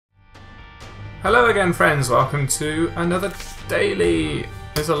Hello again, friends. Welcome to another daily.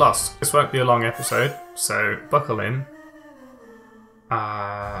 There's a loss. This won't be a long episode, so buckle in.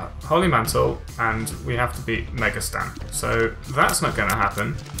 Holy Mantle, and we have to beat Megastan. So that's not going to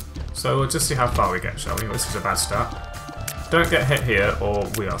happen. So we'll just see how far we get, shall we? This is a bad start. Don't get hit here, or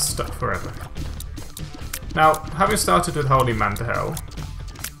we are stuck forever. Now, having started with Holy Mantle,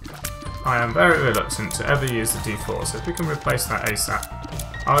 I am very reluctant to ever use the D4, so if we can replace that ASAP,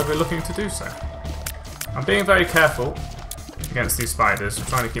 I would be looking to do so. I'm being very careful against these spiders and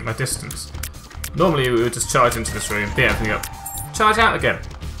trying to keep my distance. Normally we would just charge into this room, beat everything up, charge out again.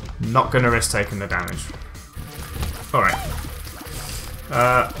 Not going to risk taking the damage. Alright.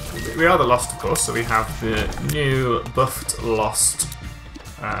 We are the Lost, of course, so we have the new buffed Lost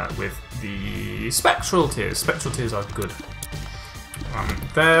with the Spectral Tears. Spectral Tears are good.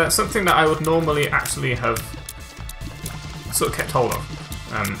 They're something that I would normally actually have sort of kept hold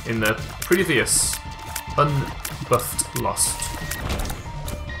of in the previous unbuffed Lost.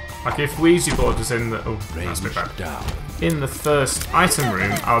 Like if Ouija board was in the that's a bit bad. In the first item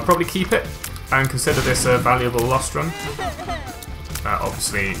room, I would probably keep it and consider this a valuable Lost run.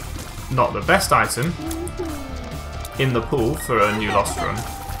 Obviously, not the best item in the pool for a new Lost run,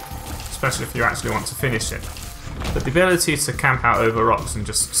 especially if you actually want to finish it. But the ability to camp out over rocks and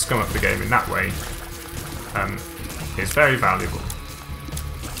just scum up the game in that way is very valuable.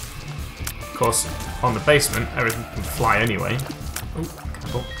 Of course, on the basement, everything can fly anyway. Oh,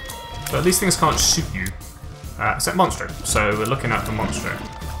 careful. But these things can't shoot you, except Monstro, so we're looking out for Monstro.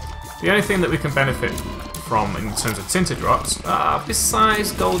 The only thing that we can benefit from in terms of tinted rocks,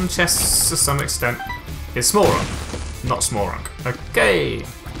 besides golden chests to some extent, is Small Rock, not Small Rock. Okay,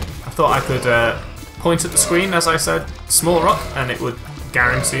 I thought I could point at the screen as I said Small Rock, and it would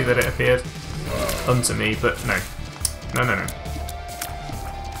guarantee that it appeared unto me, but no. No.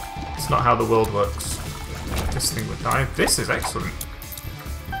 It's not how the world works. This thing would die. This is excellent.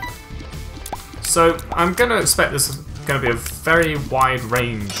 So I'm going to expect this is going to be a very wide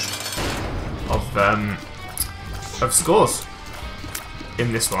range of scores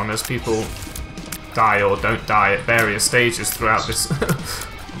in this one, as people die or don't die at various stages throughout this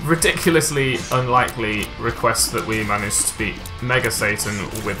ridiculously unlikely request that we managed to beat Mega Satan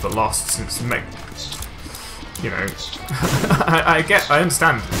with the Lost, since you know, I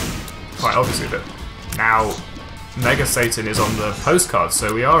understand quite obviously that now Mega Satan is on the postcard,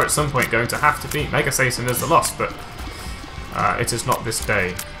 so we are at some point going to have to beat Mega Satan as the Lost, but it is not this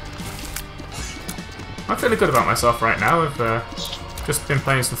day. I'm feeling good about myself right now. I've just been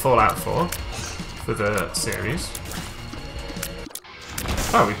playing some Fallout 4 for the series.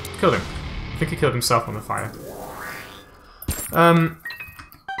 Oh, we killed him. I think he killed himself on the fire.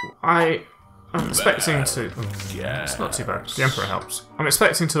 I'm expecting to... it's not too bad. The Emperor helps. I'm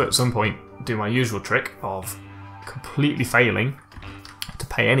expecting to, at some point, do my usual trick of completely failing to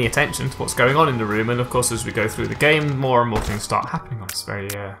pay any attention to what's going on in the room, and of course as we go through the game, more and more things start happening. It's very,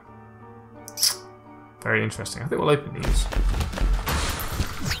 very interesting. I think we'll open these.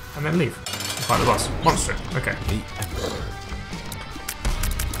 And then leave. We'll fight the boss. Monster. Okay.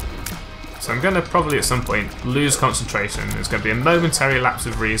 So I'm going to probably at some point lose concentration. There's going to be a momentary lapse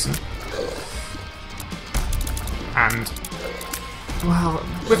of reason. And, well,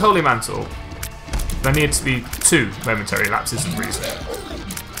 with Holy Mantle, there need to be 2 momentary lapses of reason.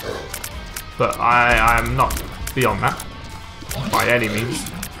 But I am not beyond that, by any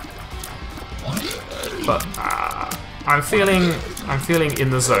means. But I'm feeling in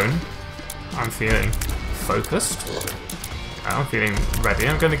the zone. I'm feeling focused. I'm feeling ready.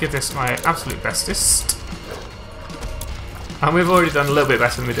 I'm going to give this my absolute bestest. And we've already done a little bit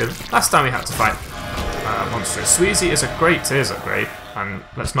better than we did last time we had to fight Monster. Sweezy is a great Tears upgrade, and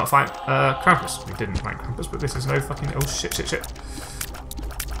let's not fight Krampus. We didn't fight Krampus, but this is no fucking... oh shit.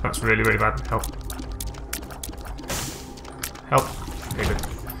 That's really, really bad. Help. Help. Okay, good.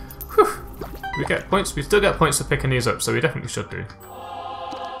 Whew. We get points. We still get points for picking these up, so we definitely should do.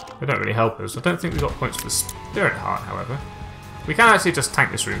 They don't really help us. I don't think we got points for the Spirit Heart, however. We can actually just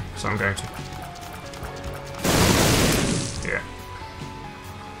tank this room, so I'm going to. Yeah.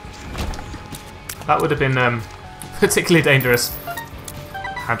 That would have been particularly dangerous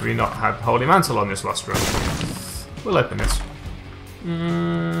had we not had Holy Mantle on this Lost run. We'll open this.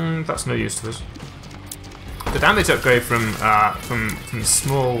 That's no use to us. The damage upgrade from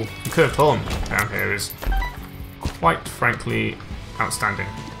small curved horn down here is quite frankly outstanding.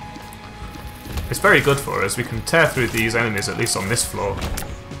 It's very good for us. We can tear through these enemies, at least on this floor,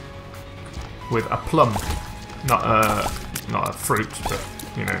 with a plum, not a fruit, but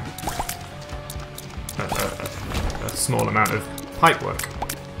you know, a small amount of pipe work.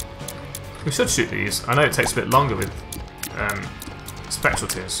 We should shoot these. I know it takes a bit longer with spectral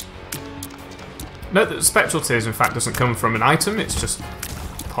tears. Note that spectral tears in fact doesn't come from an item, it's just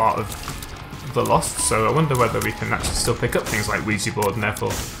part of the lost, so I wonder whether we can actually still pick up things like Ouija board and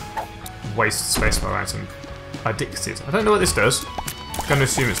therefore waste spacebar item. Addicted. I don't know what this does. I'm going to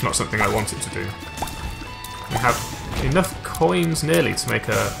assume it's not something I want it to do. We have enough coins nearly to make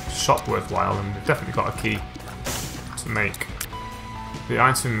a shop worthwhile, and we've definitely got a key to make the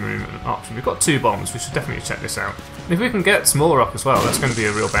item room an option. We've got 2 bombs, we should definitely check this out. And if we can get some more up as well, that's going to be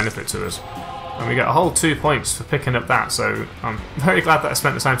a real benefit to us. And we get a whole 2 points for picking up that, so I'm very glad that I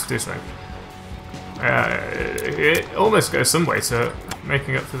spent the time to do so. It almost goes some way to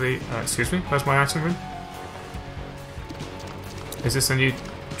making up for the... excuse me, where's my item room? Is this a new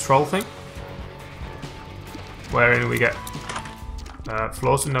troll thing? Wherein we get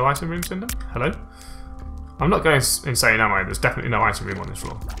floors with no item rooms in them? Hello? I'm not going insane, am I? There's definitely no item room on this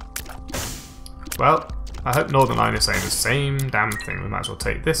floor. Well, I hope Northern Line is saying the same damn thing. We might as well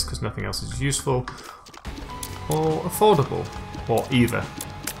take this because nothing else is useful or affordable, or either.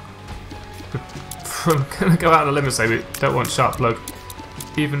 I'm going to go out on a limb and say we don't want sharp plug,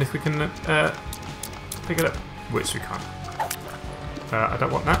 even if we can pick it up, which we can't. I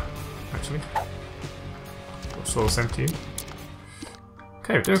don't want that, actually. What's all sent to you?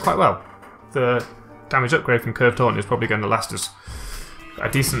 Okay, we're doing quite well. The damage upgrade from Curved Horn is probably going to last us a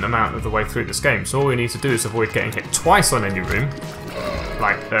decent amount of the way through this game, so all we need to do is avoid getting hit twice on any room,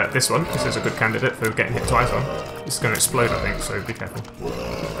 like this one. This is a good candidate for getting hit twice on. It's going to explode, I think, so be careful.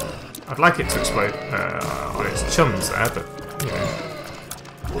 I'd like it to explode on its chums there, but, you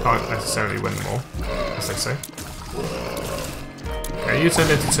know, can't necessarily win them all, as they say. Okay, you turned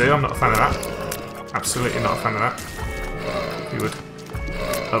into 2, I'm not a fan of that. Absolutely not a fan of that. You would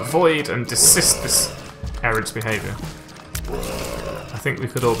avoid and desist this errant behaviour. I think we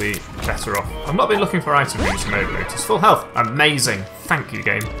could all be better off. I've not been looking for item rooms from overload. It's full health. Amazing. Thank you,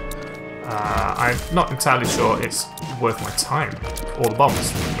 game. I'm not entirely sure it's worth my time. Or the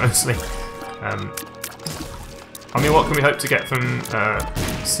bombs, mostly. I mean, what can we hope to get from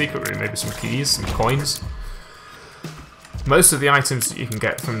secret room? Maybe some keys, some coins. Most of the items that you can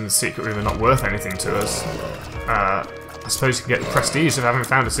get from the secret room are not worth anything to us. I suppose you can get the prestige of having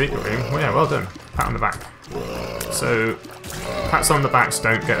found a secret room. Well, yeah, well done. Pat on the back. So, pats on the backs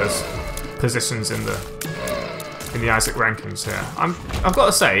don't get us positions in the Isaac rankings here. I've got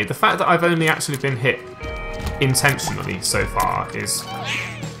to say, the fact that I've only actually been hit intentionally so far is...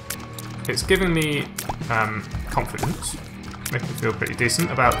 it's giving me confidence, making me feel pretty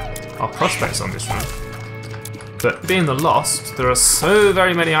decent about our prospects on this run. But being the Lost, there are so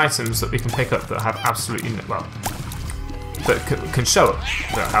very many items that we can pick up that have absolutely no, well, that can show up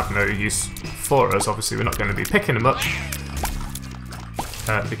that have no use for us. Obviously, we're not going to be picking them up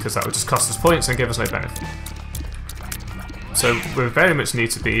because that would just cost us points and give us no benefit. So we very much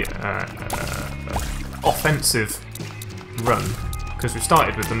need to be offensive run, because we've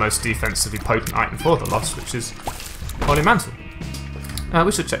started with the most defensively potent item for the Lost, which is Holy Mantle.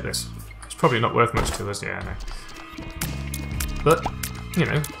 We should check this. It's probably not worth much to us, yeah, I know. But, you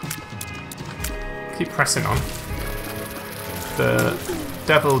know, keep pressing on. The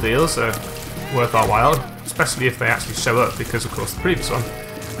devil deals are worth our while, especially if they actually show up, because of course the previous one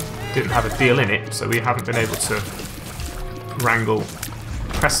didn't have a deal in it, so we haven't been able to wrangle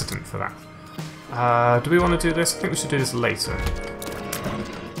precedent for that. Do we want to do this? I think we should do this later.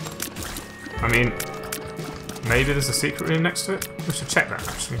 I mean, maybe there's a secret room next to it? We should check that,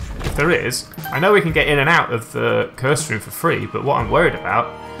 actually. If there is, I know we can get in and out of the curse room for free, but what I'm worried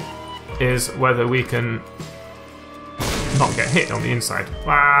about is whether we can not get hit on the inside.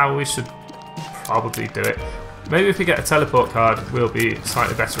 Wow, we should probably do it. Maybe if we get a teleport card, we'll be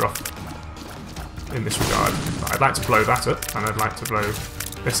slightly better off in this regard. But I'd like to blow that up, and I'd like to blow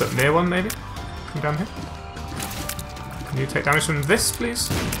this up near one, maybe? Come down here. Can you take damage from this, please?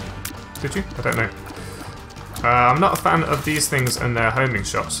 Did you? I don't know. I'm not a fan of these things and their homing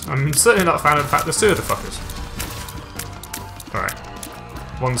shots. I'm certainly not a fan of the fact there's 2 of the fuckers.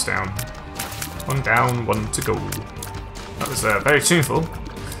 Alright. One's down. One down, 1 to go. That was very tuneful.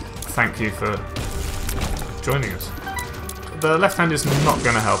 Thank you for joining us. The left hand is not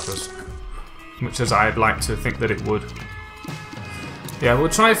going to help us, much as I'd like to think that it would. Yeah, we'll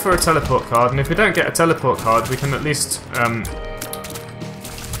try for a teleport card, and if we don't get a teleport card, we can at least,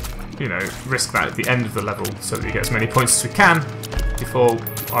 you know, risk that at the end of the level so that we get as many points as we can before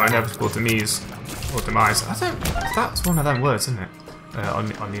our inevitable demise or demise. I don't. That's one of them words, isn't it? On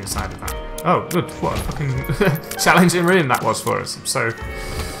the inside of that. Oh, good. What a fucking challenging room that was for us. I'm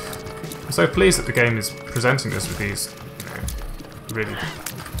so pleased that the game is presenting us with these, you know, really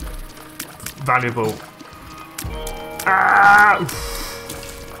valuable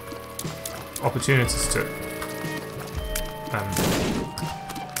opportunities to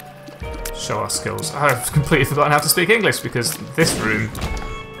show our skills. I've completely forgotten how to speak English because this rune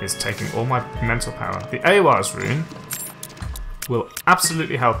is taking all my mental power. The Awa's rune will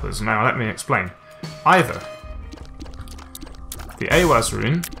absolutely help us. Now let me explain. Either the Awa's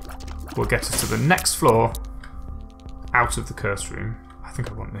rune will get us to the next floor out of the curse room. I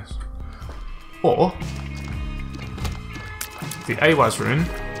think I want this. Or the Awa's rune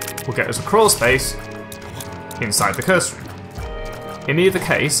will get us a crawl space inside the curse room. In either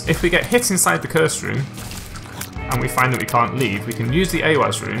case, if we get hit inside the curse room and we find that we can't leave, we can use the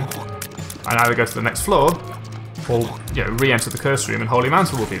Awa's rune and either go to the next floor or re-enter the curse room and Holy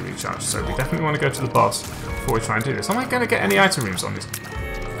Mantle will be recharged. So we definitely want to go to the boss before we try and do this. Am I going to get any item rooms on this?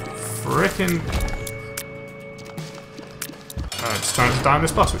 Frickin'... just trying to down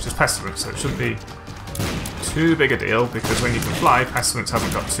this boss, which is Pestilence, so it shouldn't be too big a deal because when you can fly, Pestilence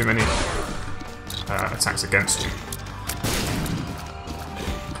hasn't got too many attacks against you.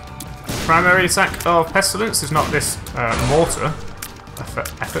 Primary attack of Pestilence is not this mortar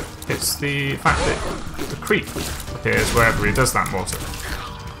effort, it's the fact that the creep appears wherever he does that mortar.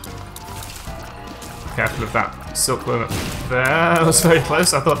 Careful of that silkworm up there, that was very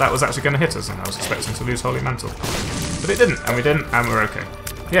close. I thought that was actually going to hit us and I was expecting to lose Holy Mantle. But it didn't, and we didn't, and we're okay.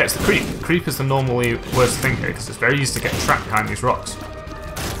 Yeah, it's the creep. Creep is the normally worst thing here because it's very easy to get trapped behind these rocks.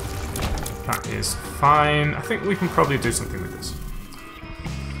 That is fine. I think we can probably do something with this.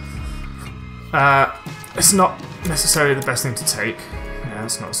 It's not necessarily the best thing to take. Yeah,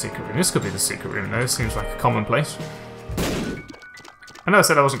 it's not a secret room. This could be the secret room though. It seems like a common place. I know I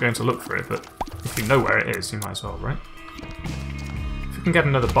said I wasn't going to look for it, but if you know where it is, you might as well, right? If we can get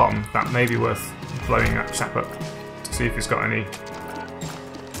another bomb, that may be worth blowing that chap up to see if he's got any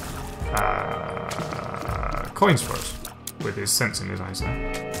coins for us with his sense in his eyes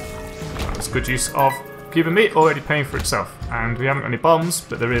there. That was good use of Cuban meat, already paying for itself. And we haven't got any bombs,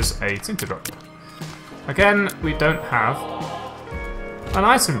 but there is a Tinter Drop. Again, we don't have an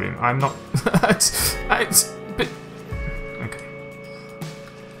item room. I'm not... okay.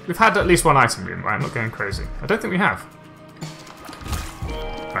 We've had at least one item room, right? I'm not going crazy. I don't think we have.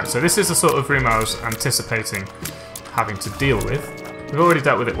 Right, so this is the sort of room I was anticipating having to deal with. We've already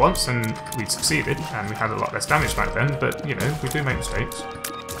dealt with it once, and we succeeded, and we had a lot less damage back then, but, you know, we do make mistakes.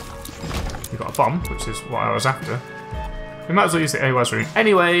 We got a bomb, which is what I was after. We might as well use the Awa's rune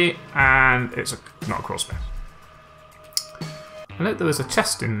anyway, and it's not a crawl space. I know there was a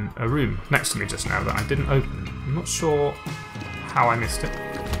chest in a room next to me just now that I didn't open. I'm not sure how I missed it.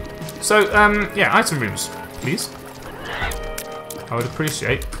 So, yeah, item rooms, please. I would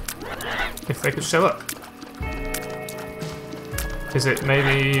appreciate if they could show up. Is it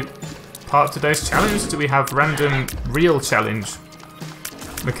maybe part of today's challenge? Do we have random real challenge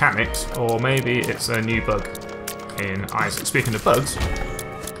mechanics, or maybe it's a new bug in Isaac? Speaking of bugs,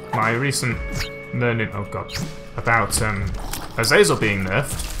 my recent learning, oh god, about Azazel being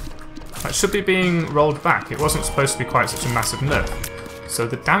nerfed, that should be being rolled back. It wasn't supposed to be quite such a massive nerf, so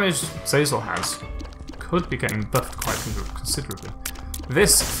the damage Azazel has could be getting buffed quite considerably.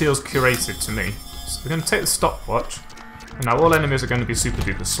 This feels curated to me, so we're going to take the stopwatch, and now all enemies are going to be super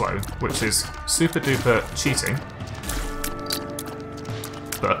duper slow, which is super duper cheating.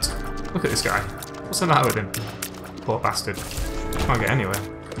 But look at this guy. What's the matter with him? Poor bastard. Can't get anywhere.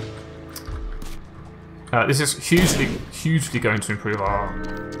 This is hugely going to improve our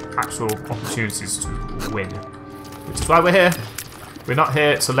actual opportunities to win. Which is why we're here. We're not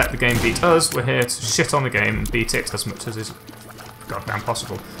here to let the game beat us, we're here to shit on the game and beat it as much as is goddamn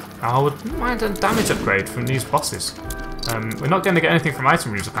possible. I would mind a damage upgrade from these bosses. We're not going to get anything from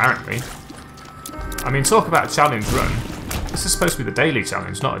item rooms apparently. I mean, talk about a challenge run. This is supposed to be the daily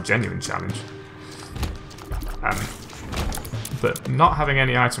challenge, not a genuine challenge. But not having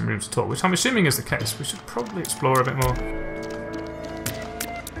any item rooms at all, which I'm assuming is the case. We should probably explore a bit more.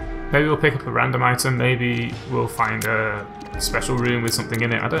 Maybe we'll pick up a random item, maybe we'll find a special room with something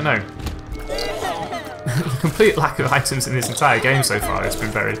in it, I don't know. The complete lack of items in this entire game so far has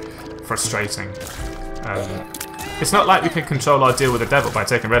been very frustrating. It's not like we can control our deal with the devil by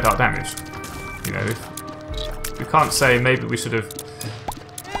taking red heart damage. You know, we can't say maybe we should have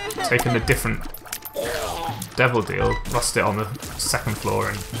taken a different devil deal, lost it on the second floor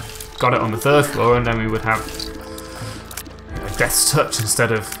and got it on the third floor, and then we would have Death's Touch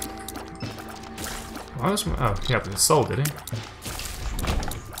instead of... Oh, yeah, but his soul, did he?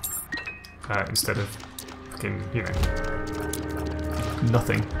 Instead of fucking, you know,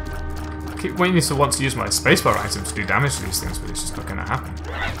 nothing. I keep waiting to want to use my spacebar item to do damage to these things, but it's just not going to happen.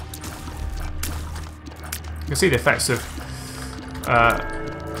 can see the effects of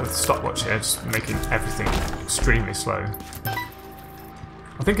the stopwatch here, just making everything extremely slow.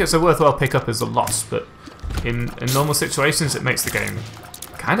 I think it's a worthwhile pickup as a loss, but in normal situations it makes the game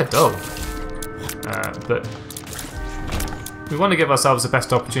kind of dull. But we want to give ourselves the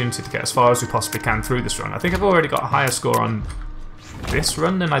best opportunity to get as far as we possibly can through this run. I think I've already got a higher score on this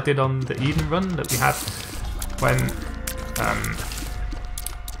run than I did on the Eden run that we had when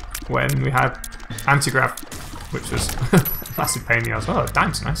we had anti-grav, which was a massive pain in the ass. Oh,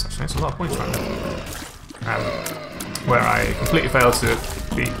 dime's nice actually, it's a lot of points right now. Where I completely failed to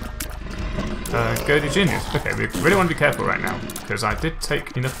beat Goody Juniors. Okay, we really want to be careful right now, because I did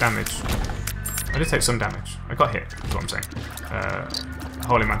take enough damage. I did take some damage. I got hit, is what I'm saying.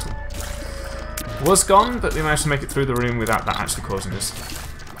 Holy Mantle was gone, but we managed to make it through the room without that actually causing us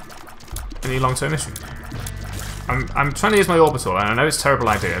any long-term issue. I'm trying to use my orbital, and I know it's a terrible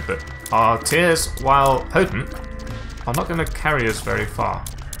idea, but our tears, while potent, are not going to carry us very far.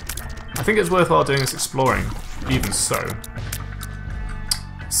 I think it's worthwhile doing this exploring, even so.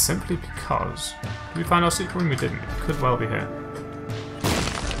 Simply because... Did we find our secret room? We didn't. It could well be here.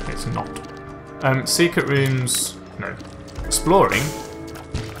 It's not. Secret rooms... No. Exploring.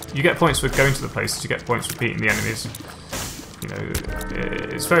 You get points for going to the places, you get points for beating the enemies. You know,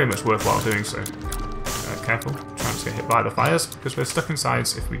 it's very much worthwhile doing so. Careful. Trying to get hit by the fires, because we're stuck inside,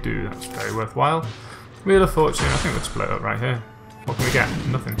 so if we do, that's very worthwhile. Wheel of Fortune, I think we'll just blow it up right here. What can we get?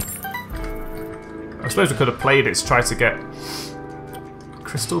 Nothing. I suppose we could have played it to try to get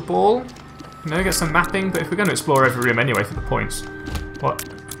Crystal Ball. You know, get some mapping, but if we're going to explore every room anyway for the points, what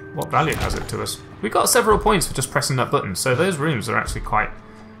value has it to us? We got several points for just pressing that button, so those rooms are actually quite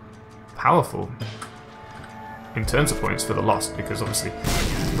powerful in terms of points for the Lost, because obviously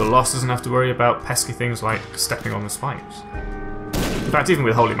the Lost doesn't have to worry about pesky things like stepping on the spikes. In fact, even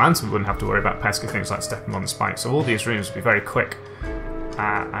with Holy Mantle, we wouldn't have to worry about pesky things like stepping on the spikes, so all these rooms would be very quick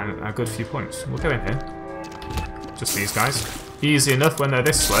and a good few points. We'll go in here. Just these guys. Easy enough when they're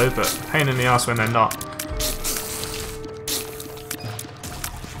this slow, but pain in the arse when they're not.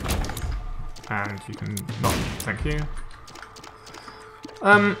 And you can not, thank you.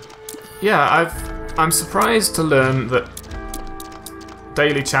 Yeah, I'm surprised to learn that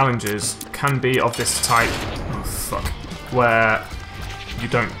daily challenges can be of this type, oh fuck, where you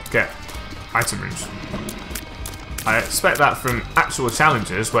don't get item rooms. I expect that from actual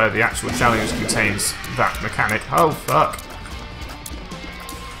challenges, where the actual challenge contains that mechanic. Oh fuck.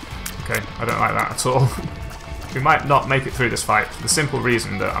 Okay, I don't like that at all. We might not make it through this fight for the simple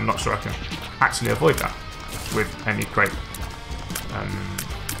reason that I'm not sure I can actually avoid that with any great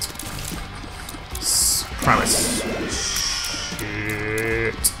prowess.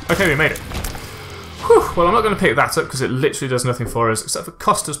 Shit. Okay, we made it. Whew. Well, I'm not going to pick that up because it literally does nothing for us except for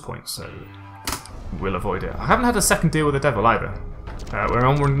cost us points, so we'll avoid it. I haven't had a second deal with the devil either. We're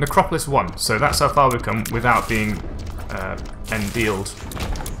on Necropolis 1, so that's how far we've come without being end-dealed.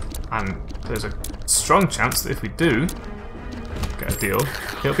 And there's a strong chance that if we do get a deal,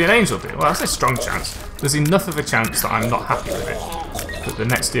 it'll be an angel deal. Well, I say strong chance. There's enough of a chance that I'm not happy with it, that the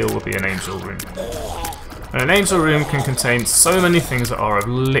next deal will be an angel room. And an angel room can contain so many things that are of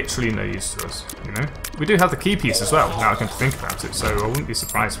literally no use to us, you know? We do have the key piece as well, now I can think about it, so I wouldn't be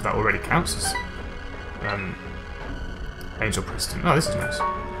surprised if that already counts as Angel Preston. Oh, this is nice.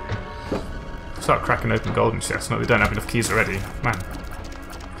 Start cracking open golden chests. No, we don't have enough keys already. Man.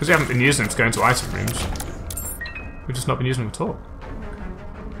 Because we haven't been using them to go into item rooms. We've just not been using them at all.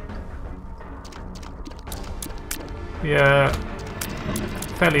 Yeah.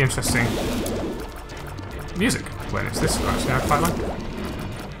 Fairly interesting music when it's this, actually. I quite like it.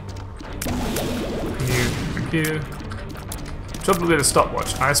 Thank you. Trouble with a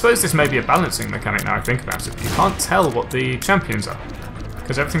stopwatch. I suppose this may be a balancing mechanic now I think about it. You can't tell what the champions are,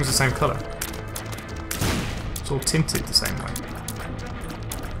 because everything's the same colour. It's all tinted the same way.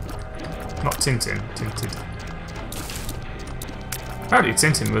 Not Tintin, tinted. Apparently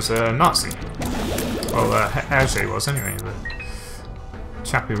Tintin was a Nazi. Well, Hergé was anyway, the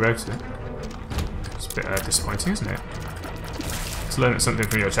chap who wrote it. It's a bit disappointing, isn't it? To learn something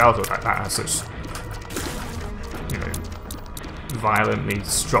from your childhood like that has such, you know, violently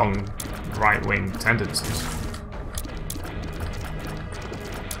strong right-wing tendencies.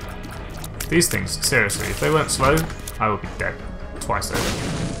 These things, seriously, if they weren't slow, I would be dead twice over.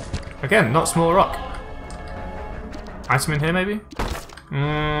 Again, not small rock. Item in here, maybe?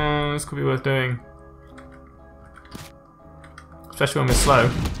 This could be worth doing. Especially when we're slow.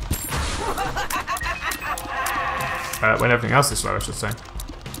 When everything else is slow, I should say.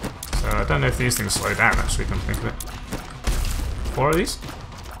 So I don't know if these things slow down, actually, come to think of it. 4 of these?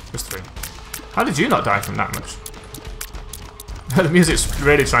 Just 3. How did you not die from that much? The music's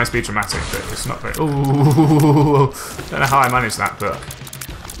really trying to be dramatic, but it's not very... Ooh, don't know how I managed that, but...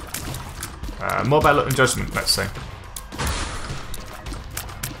 more by luck than judgment, let's say.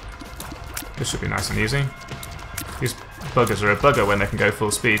 This should be nice and easy. These buggers are a bugger when they can go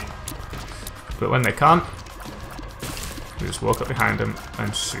full speed. But when they can't, we just walk up behind them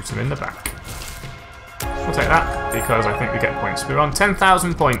and shoot them in the back. We'll take that, because I think we get points. We're on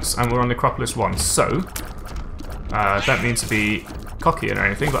 10,000 points, and we're on Necropolis 1, so... don't mean to be cocky or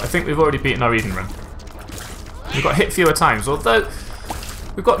anything, but I think we've already beaten our Eden run. We've got hit fewer times, although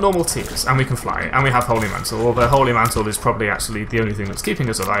we've got normal tiers, and we can fly, and we have Holy Mantle, although Holy Mantle is probably actually the only thing that's keeping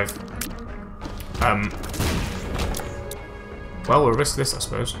us alive. Well, we'll risk this, I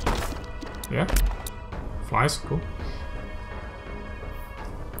suppose. Yeah? Flies, cool.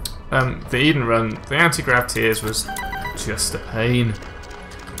 The Eden run, the anti-grav tiers was just a pain.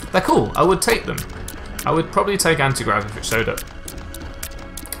 They're cool, I would take them. I would probably take anti-grav if it showed up.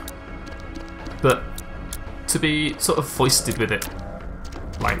 But to be sort of foisted with it,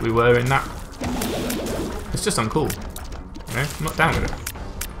 like we were in that, it's just uncool. You know, I'm not down with it.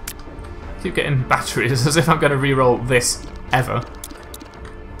 Keep getting batteries as if I'm going to re-roll this ever.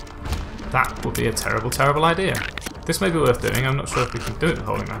 That would be a terrible, terrible idea. This may be worth doing. I'm not sure if we can do it with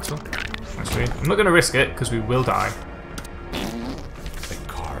Holy Mantle. Actually, I'm not going to risk it because we will die.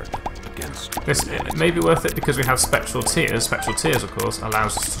 This it may be worth it because we have Spectral Tears. Spectral Tears, of course,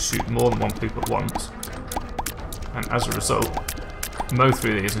 allows us to shoot more than one people at once. And as a result, mow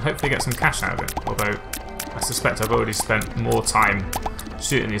through these and hopefully get some cash out of it. Although, I suspect I've already spent more time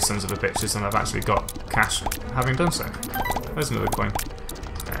shooting these sons of a bitches than I've actually got cash having done so. There's another coin.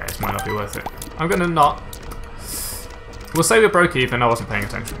 This might not be worth it. I'm going to not. We'll say we broke even, I wasn't paying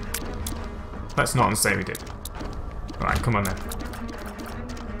attention. Let's not and say we did. Alright, come on then.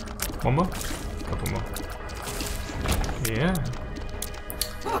 One more? Couple more. Yeah.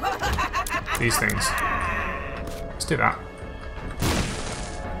 These things. Let's do that.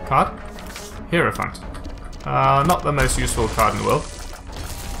 Card? Hierophant. Not the most useful card in the world.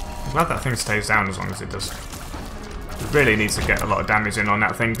 I'm glad that thing stays down as long as it does. We really need to get a lot of damage in on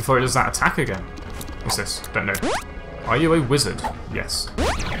that thing before it does that attack again. What's this? Don't know. Are you a wizard? Yes.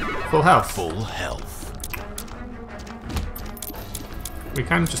 Full health. Full health. We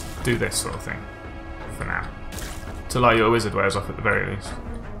can just do this sort of thing for now. Till Are You a Wizard wears off at the very least.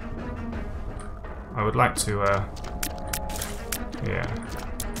 I would like to, yeah,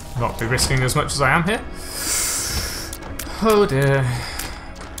 not be risking as much as I am here. Oh dear.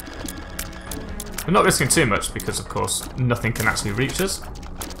 We're not risking too much because, of course, nothing can actually reach us.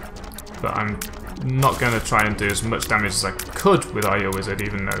 But I'm not going to try and do as much damage as I could with Are You a Wizard,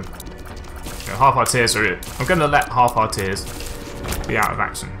 even though half our tiers are it. I'm going to let half our tiers be out of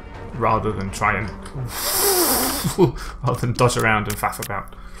action rather than try and rather than dodge around and faff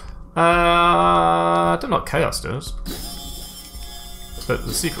about. I don't know what Chaos does, but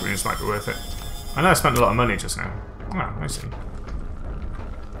the secret rooms might be worth it. I know I spent a lot of money just now. Oh, I see.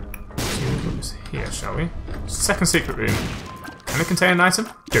 So we'll put this here, shall we? Second secret room. Can it contain an item?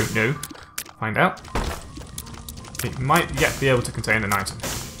 Don't know. Find out. It might yet be able to contain an item.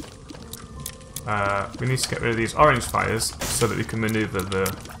 We need to get rid of these orange fires so that we can maneuver the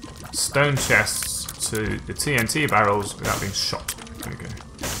stone chests to the TNT barrels without being shot. There we go.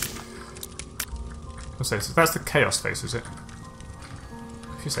 I'll say, so that's the chaos face, is it?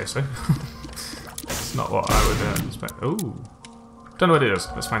 If you say so. It's not what I would expect. Ooh. Don't know what it is.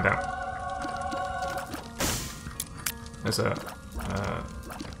 Let's find out. There's a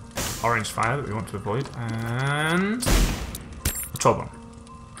orange fire that we want to avoid, and a troll bomb.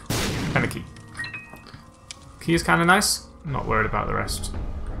 And a key. Key is kind of nice. I'm not worried about the rest.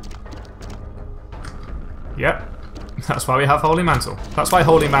 Yep. That's why we have Holy Mantle. That's why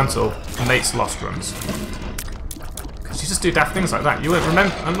Holy Mantle makes Lost runs. Because you just do daft things like that. You won't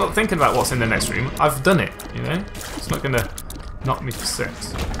remember. I'm not thinking about what's in the next room. I've done it, you know? It's not going to knock me for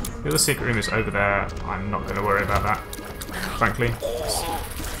 6. The other secret room is over there. I'm not going to worry about that, frankly.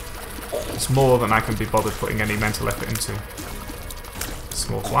 It's more than I can be bothered putting any mental effort into.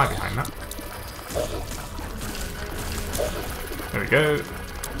 Small fly behind that. There we go.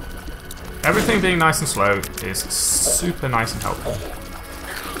 Everything being nice and slow is super nice and helpful.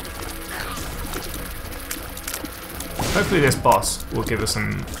 Hopefully this boss will give us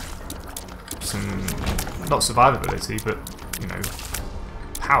some not survivability, but, you know,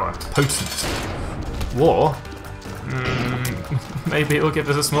 power, potent. War? Maybe it will give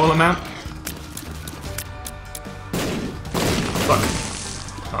us a small amount. Fuck.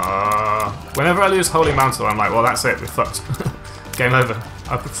 Whenever I lose Holy Mantle, I'm like, well, that's it, we're fucked. Game over.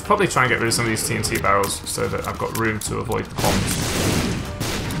 I'll probably try and get rid of some of these TNT barrels so that I've got room to avoid the bombs.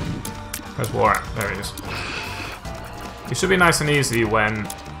 Where's War at? There he is. It should be nice and easy when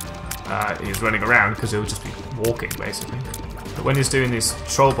he's running around because he'll just be walking basically. But when he's doing these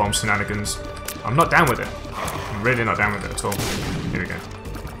troll bomb shenanigans, I'm not down with it. I'm really not down with it at all. Here we go.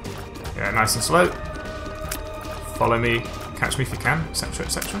 Yeah, nice and slow. Follow me, catch me if you can, etc,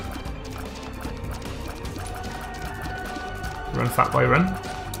 etc. Run, fat boy, run.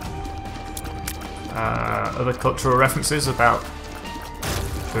 Other cultural references about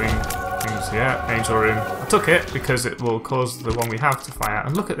doing things here. Angel room. I took it because it will cause the one we have to fire.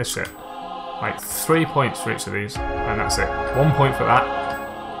 And look at this shit. Like 3 points for each of these, and that's it. 1 point for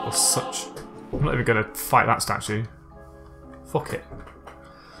that. Or such. I'm not even going to fight that statue. Fuck it.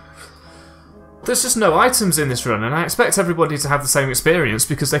 There's just no items in this run, and I expect everybody to have the same experience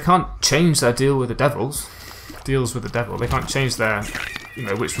because they can't change their deals with the devil. They can't change their, you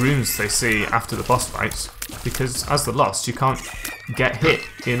know, which rooms they see after the boss fights, because as the Lost, you can't get hit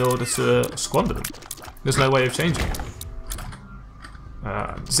in order to squander them. There's no way of changing it.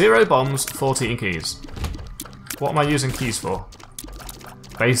 0 bombs, 14 keys. What am I using keys for?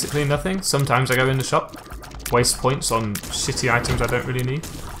 Basically nothing. Sometimes I go in the shop, waste points on shitty items I don't really need.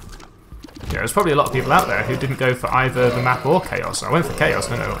 Yeah, there's probably a lot of people out there who didn't go for either the map or Chaos. I went for Chaos,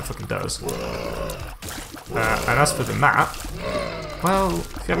 I don't know what it fucking does. And as for the map, well,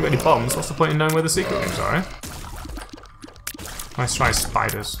 if you haven't got any bombs, what's the point in knowing where the secret rooms are, eh? Nice try,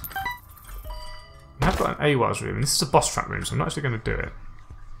 spiders. I have got an AWAS room, and this is a boss trap room, so I'm not actually going to do it.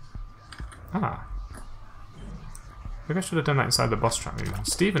 Ah. Maybe I should have done that inside the boss trap room.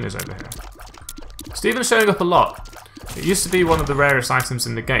 Stephen is over here. Stephen's showing up a lot. It used to be one of the rarest items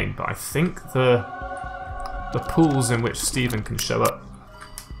in the game, but I think the pools in which Stephen can show up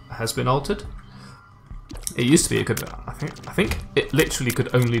has been altered. It used to be it could. I think it literally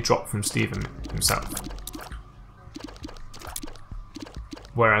could only drop from Stephen himself.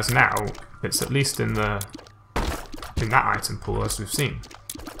 Whereas now it's at least in that item pool as we've seen.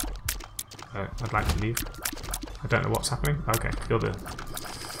 I'd like to leave. I don't know what's happening. Okay, you're the.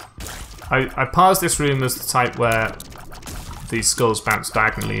 I parsed this room as the type where these skulls bounce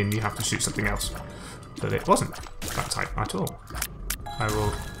diagonally and you have to shoot something else, but it wasn't that type at all. I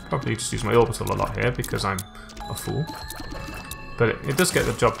will probably just use my orbital a lot here because I'm a fool, but it does get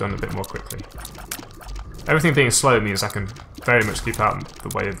the job done a bit more quickly. Everything being slow means I can very much keep out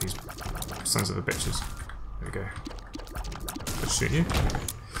of the way of these sons of the bitches. There we go. Let's shoot you.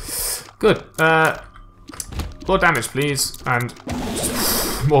 Good. More damage, please, and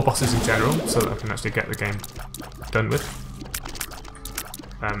more bosses in general, so that I can actually get the game done with.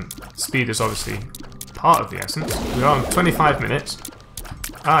 Speed is obviously part of the essence. We're on 25 minutes.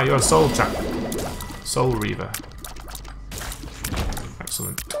 Ah, you're a soul chap. Soul Reaver.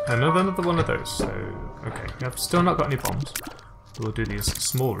 Excellent. Another one of those. So, okay, we have still not got any bombs. We'll do these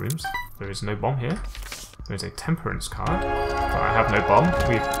small rooms. There is no bomb here. There is a temperance card, but I have no bomb.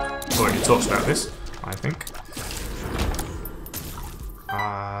 We've already talked about this, I think.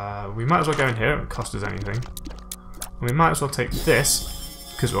 We might as well go in here. It won't cost us anything. And we might as well take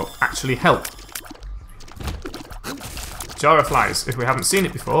this because it will actually help. Jar of Flies. If we haven't seen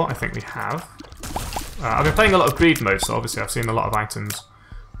it before, I think we have. I've been playing a lot of greed mode, so obviously I've seen a lot of items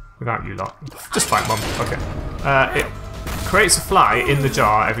without you lot. Just fight one. Okay. It creates a fly in the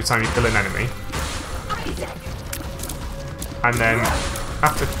jar every time you kill an enemy. And then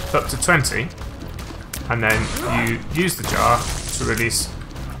after up to 20, and then you use the jar to release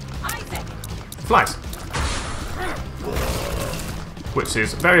flies. Which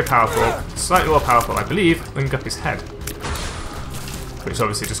is very powerful, slightly more powerful, I believe, than Guppy's head. Which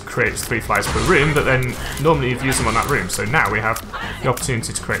obviously just creates 3 flies per room, but then normally you've used them on that room. So now we have the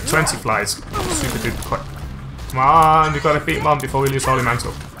opportunity to create 20 flies. Super duper quick. Come on, we've got to beat Mom before we lose Holy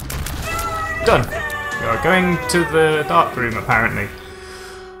Mantle. Done. We are going to the dark room, apparently.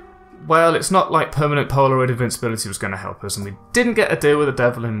 Well, it's not like permanent Polaroid invincibility was going to help us, and we didn't get a deal with the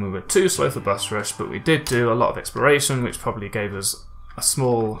devil, and we were too slow for Bus Rush, but we did do a lot of exploration, which probably gave us a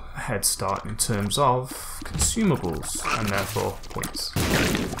small head start in terms of consumables, and therefore points.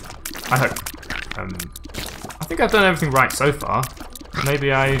 I hope. I think I've done everything right so far.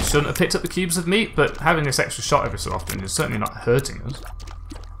 Maybe I shouldn't have picked up the cubes of meat, but having this extra shot every so often is certainly not hurting us.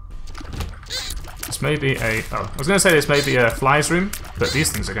 This may be a... oh, I was going to say this may be a flies room, but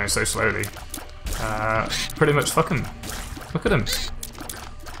these things are going so slowly. Pretty much fuck them. Look at them.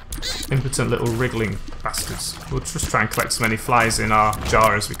 Impotent little wriggling bastards. We'll just try and collect as many flies in our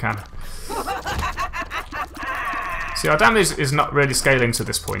jar as we can. See, our damage is not really scaling to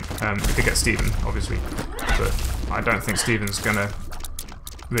this point. We could get Stephen, obviously, but I don't think Stephen's going to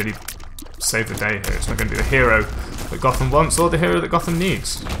really save the day here. It's not going to be the hero that Gotham wants or the hero that Gotham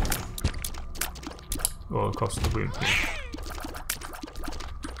needs. Or, of course, the wound.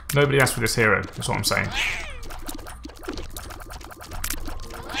 Nobody asked for this hero, that's what I'm saying.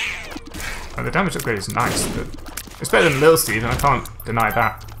 And the damage upgrade is nice, but it's better than Lil Steve, and I can't deny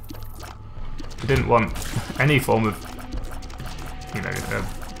that. We didn't want any form of, you know,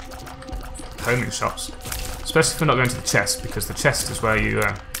 homing shots. Especially if we're not going to the chest, because the chest is where you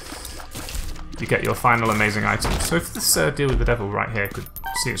get your final amazing item. So if this deal with the devil right here could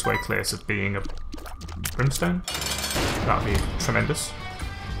see its way clear to being a brimstone, that would be tremendous.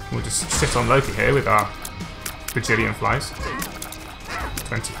 We'll just sit on Loki here with our bajillion flies.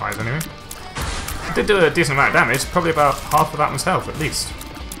 25 anyway. It did do a decent amount of damage, probably about half of that one's health at least.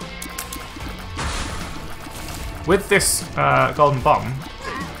 With this golden bomb,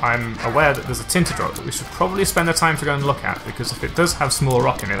 I'm aware that there's a tinted rock that we should probably spend the time to go and look at, because if it does have small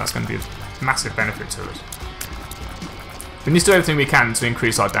rock in it, that's going to be a massive benefit to us. We need to do everything we can to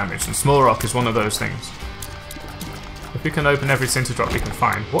increase our damage, and small rock is one of those things. If we can open every tinted rock we can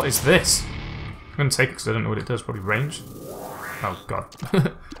find. What is this? I'm going to take it because I don't know what it does. Probably range. Oh god.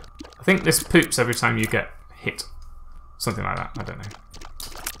 I think this poops every time you get hit. Something like that. I don't know.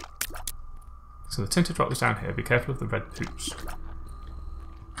 So the tinted rock is down here. Be careful of the red poops.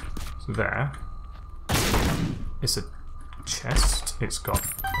 So there. It's a chest. It's got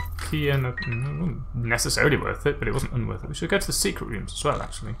a key and a... necessarily worth it, but it wasn't unworth it. We should go to the secret rooms as well,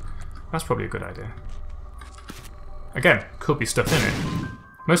 actually. That's probably a good idea. Again, could be stuff in it.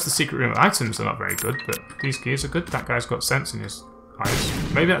 Most of the secret room items are not very good, but these keys are good. That guy's got sense in his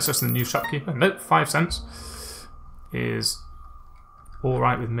eyes. Maybe that's just the new shopkeeper. Nope, 5 cents is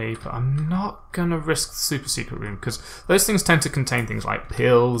alright with me, but I'm not going to risk the super secret room, because those things tend to contain things like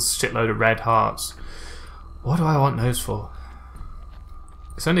pills, shitload of red hearts. What do I want those for?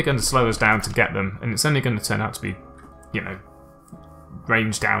 It's only going to slow us down to get them, and it's only going to turn out to be, you know,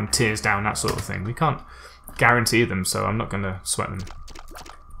 range down, tears down, that sort of thing. We can't guarantee them, so I'm not going to sweat them.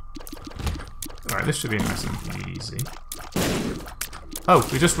 Alright, this should be nice and easy. Oh,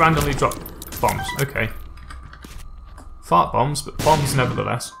 we just randomly dropped bombs. Okay. Fart bombs, but bombs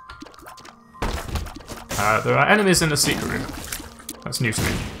nevertheless. There are enemies in the secret room. That's new to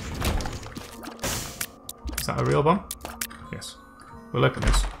me. Is that a real bomb? Yes. We'll open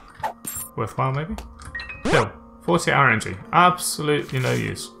this. Worthwhile, maybe? Kill. 48-hour energy. Absolutely no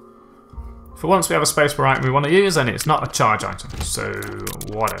use. For once we have a spacebar item we want to use, and it's not a charge item, so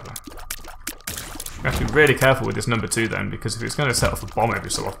whatever. We have to be really careful with this number 2 then, because if it's going to set off a bomb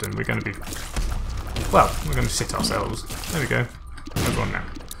every so often, we're going to be... well, we're going to shit ourselves. There we go. There's one now.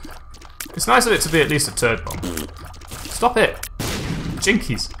 It's nice of it to be at least a turd bomb. Stop it!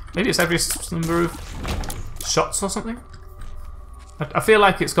 Jinkies! Maybe it's every number of shots or something? I feel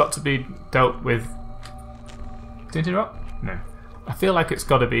like it's got to be dealt with... Tinted rock? No. I feel like it's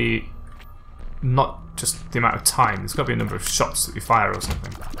got to be not just the amount of time. There's got to be a number of shots that we fire or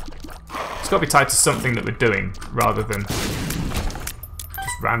something. It's got to be tied to something that we're doing, rather than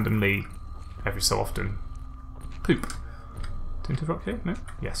just randomly, every so often, poop. Tinted rock here? No?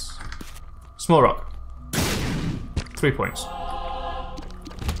 Yes. Small rock. 3 points.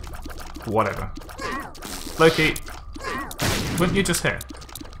 Whatever. Loki, wouldn't you just hit?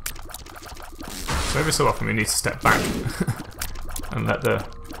 So every so often we need to step back and let the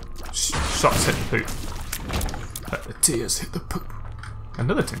shots hit the poop. Let the tears hit the poop.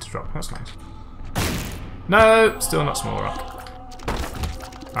 Another tinted rock, that's nice. No, still not small rock.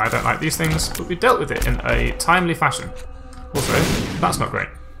 I don't like these things, but we dealt with it in a timely fashion. Also, that's not great.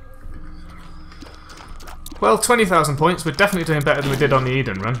 Well, 20,000 points, we're definitely doing better than we did on the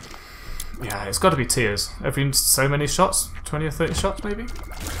Eden run. Yeah, it's got to be tears. Every so many shots, 20 or 30 shots maybe?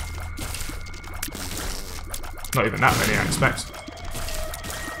 Not even that many, I expect.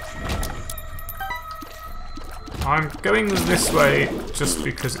 I'm going this way just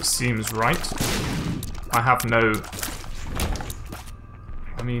because it seems right. I have no...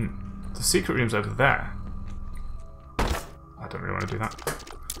 I mean, the secret room's over there. I don't really want to do that.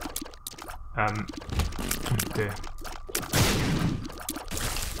 Oh dear.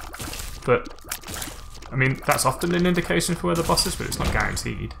 But, I mean, that's often an indication for where the boss is, but it's not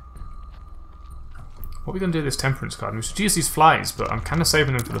guaranteed. What are we going to do with this temperance card? We should use these flies, but I'm kind of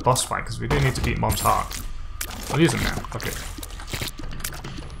saving them for the boss fight, because we do need to beat Mom's heart. I'll use them now. Okay.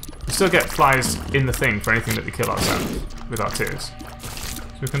 We still get flies in the thing for anything that we kill ourselves with our tears.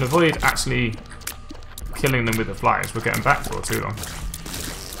 So we can avoid actually killing them with the flies. We're getting back for too long.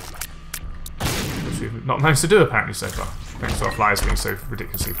 Which we've not managed to do apparently so far. Thanks to our flies being so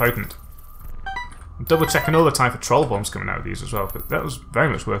ridiculously potent. I'm double checking all the time for troll bombs coming out of these as well, but that was very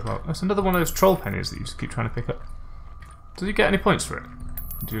much worthwhile. That's another one of those troll pennies that you just keep trying to pick up. Does he get any points for it?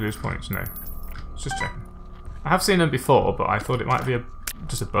 Do you lose points? No. Just checking. I have seen them before, but I thought it might be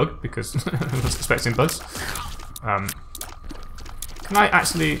just a bug because I was expecting bugs. Can I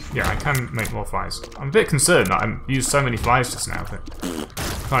actually... Yeah, I can make more flies. I'm a bit concerned that I used so many flies just now that I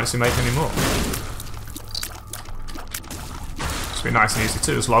can't actually make any more. It's be nice and easy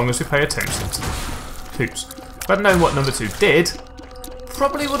too, as long as we pay attention to the hoops. If I'd known what number 2 did,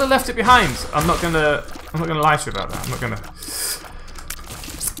 probably would have left it behind. I'm not gonna lie to you about that. I'm not gonna...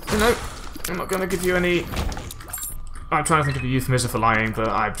 You know, I'm not gonna give you any... I'm trying to think of a euphemism for lying, but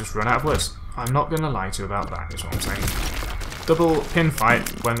I've just run out of words. I'm not gonna lie to you about that, is what I'm saying. Double pin fight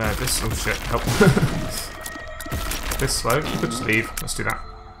when this... Oh shit, help. This slow. You could just leave. Let's do that.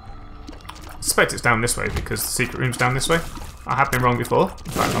 I suspect it's down this way because the secret room's down this way. I have been wrong before.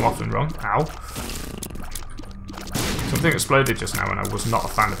 In fact, I'm often wrong. Ow. Something exploded just now and I was not a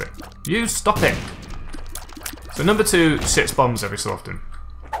fan of it. You stop it! So number 2 shits bombs every so often.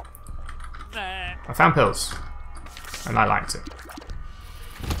 I found pills. And I liked it.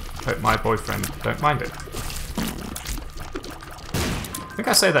 Hope my boyfriend don't mind it. I think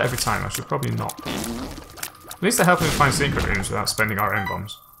I say that every time, I should probably not. At least they're helping me find secret rooms without spending our own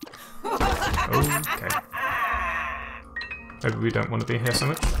bombs. Okay. Maybe we don't want to be here so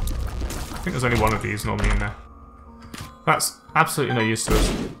much. I think there's only one of these normally in there. That's absolutely no use to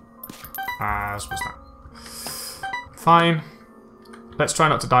us. As was that. Fine. Let's try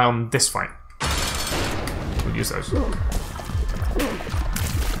not to die on this fight. We'll use those.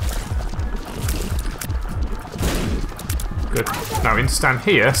 Good. Now we need to stand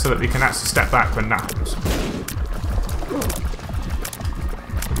here so that we can actually step back when that happens.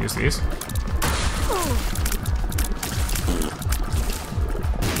 We'll use these.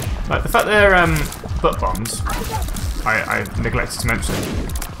 Like the fact they're butt bombs, I neglected to mention,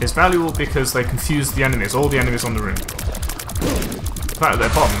 is valuable because they confuse the enemies, all the enemies on the room. The fact that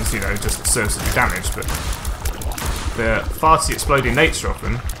they're bombs, you know, just serves to do damage, but the farty exploding nature of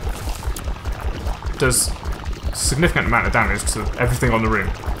them does a significant amount of damage to everything on the room.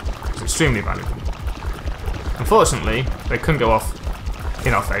 It's extremely valuable. Unfortunately, they couldn't go off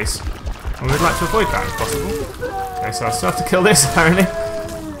in our face, and we'd like to avoid that if possible. Okay, so I still have to kill this apparently.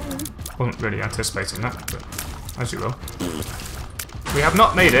 Wasn't really anticipating that, but as you will. We have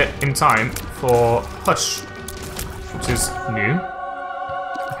not made it in time for Hush, which is new.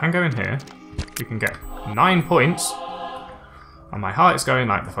 We can go in here. We can get 9 points, and my heart is going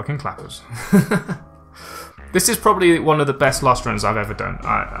like the fucking clappers. This is probably one of the best lost runs I've ever done.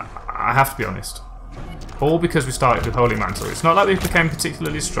 I have to be honest. All because we started with Holy Mantle. It's not like we became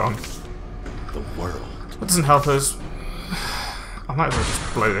particularly strong. The world. That doesn't help us. I might as well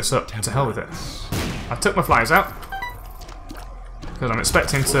just blow this up. To hell with it. I took my flies out because I'm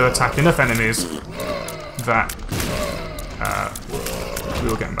expecting to attack enough enemies that we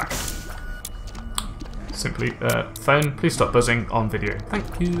will get them back. Simply, phone, please stop buzzing on video.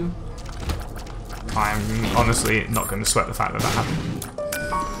 Thank you. I'm honestly not going to sweat the fact that that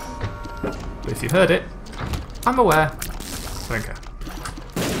happened. But if you heard it, I'm aware. I don't care.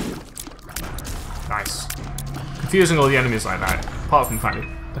 Nice. Confusing all the enemies like that, apart from the fact that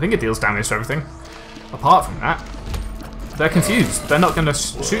I think it deals damage to everything. Apart from that, they're confused. They're not going to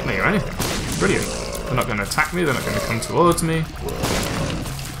shoot me or anything. Brilliant. They're not going to attack me, they're not going to come towards me.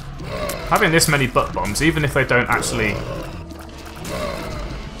 Having this many butt bombs, even if they don't actually,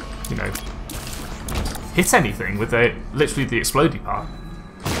 you know, hit anything with literally the explodey part,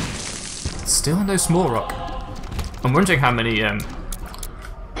 still no small rock. I'm wondering how many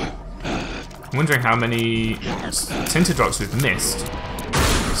tinted rocks we've missed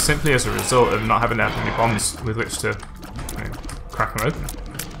simply as a result of not having that many bombs with which to, you know, crack them open.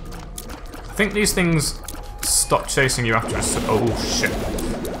 I think these things stop chasing you after a certain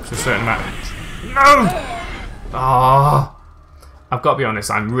amount. No! Ah, I've got to be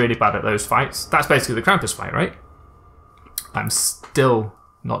honest. I'm really bad at those fights. That's basically the Krampus fight, right? I'm still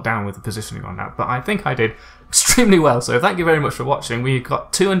not down with the positioning on that, but I think I did extremely well. So thank you very much for watching. We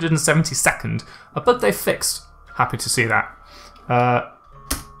got 272nd, a bug they fixed. Happy to see that.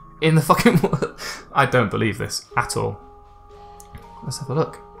 In the fucking I don't believe this at all. Let's have a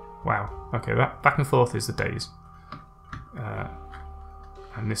look. Wow. Okay, that back and forth is the days.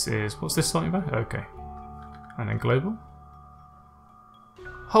 And this is, what's this talking about? Okay. And then global.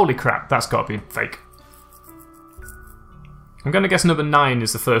 Holy crap, that's got to be fake. I'm going to guess number 9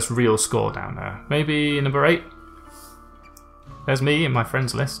 is the first real score down there. Maybe number 8. There's me in my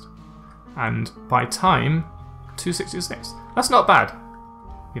friends list. And by time, 266. That's not bad.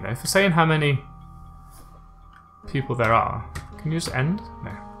 You know, for saying how many people there are. Can you just end?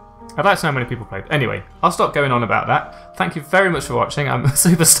 No. I'd like to know how many people played. Anyway, I'll stop going on about that. Thank you very much for watching. I'm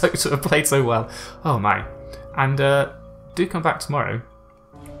super stoked to have played so well. Oh my. And do come back tomorrow,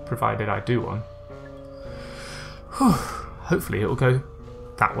 provided I do one. Whew. Hopefully it will go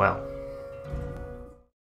that well.